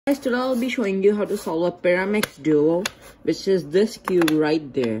Guys, today I'll be showing you how to solve a pyramix duo, which is this cube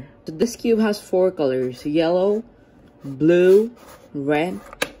right there. So this cube has 4 colors: yellow, blue, red,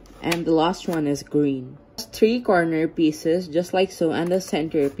 and the last one is green. It has 3 corner pieces just like so, and a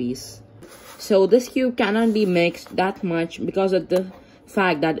center piece. So this cube cannot be mixed that much because of the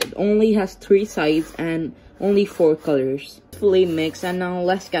fact that it only has 3 sides and only 4 colors. It's fully mixed, and now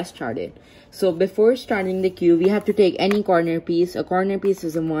let's get started. So before starting the cube, we have to take any corner piece. A corner piece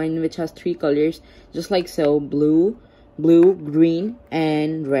is the one which has 3 colors, just like so: blue, green,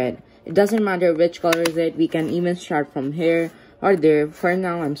 and red. It doesn't matter which color is it. We can even start from here or there. For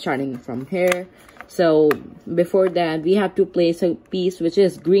now, I'm starting from here. So before that, we have to place a piece which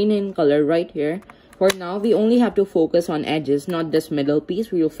is green in color right here. For now, we only have to focus on edges, not this middle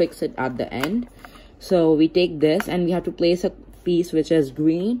piece. We will fix it at the end. So we take this and we have to place a piece which is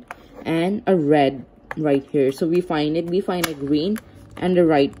green and a red right here. So we find a green and a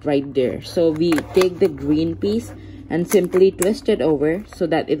right there. So we take the green piece and simply twist it over so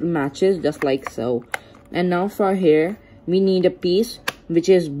that it matches just like so. And now for here, we need a piece which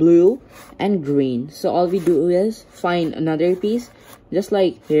is blue and green. So all we do is find another piece just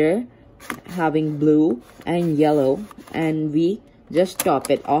like here, having blue and yellow, and we just top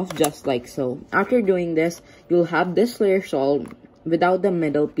it off just like so. After doing this, you'll have this layer solved without the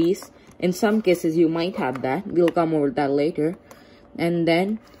middle piece. In some cases you might have that. We'll come over that later. And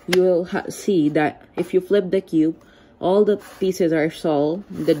then you will see that if you flip the cube, all the pieces are solved,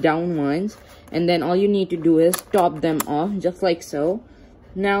 the down ones, and then all you need to do is top them off just like so.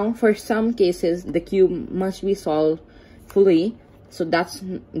 Now for some cases the cube must be solved fully, so that's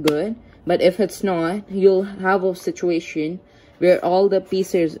good. But if it's not, you'll have a situation where all the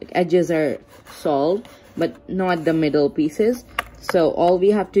pieces edges are solved but not the middle pieces. So all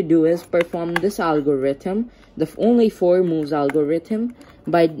we have to do is perform this algorithm, the only 4 moves algorithm,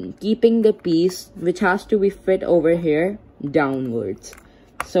 by keeping the piece which has to be fit over here downwards.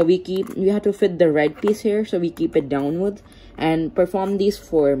 So we have to fit the red piece here, so we keep it downwards and perform these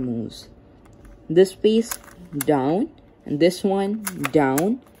 4 moves. This piece down, and this one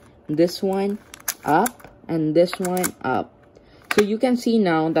down, this one up, and this one up. So you can see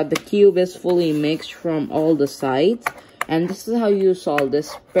now that the cube is fully mixed from all the sides. And this is how you solve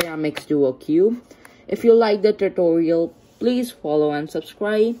this pyramix duo cube. If you like the tutorial, please follow and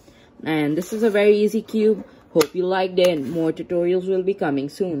subscribe. And this is a very easy cube. Hope you liked it. More tutorials will be coming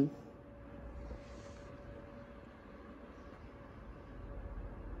soon.